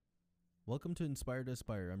Welcome to Inspire to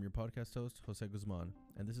Aspire. I'm your podcast host, Jose Guzman,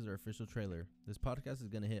 and this is our official trailer. This podcast is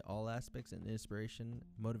going to hit all aspects and inspiration,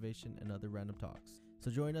 motivation, and other random talks.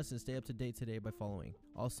 So join us and stay up to date today by following.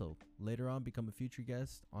 Also, later on, become a future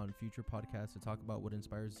guest on future podcasts to talk about what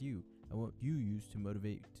inspires you and what you use to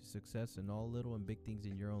motivate to success in all little and big things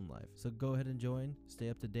in your own life. So go ahead and join, stay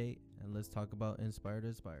up to date, and let's talk about Inspire to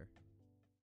Aspire.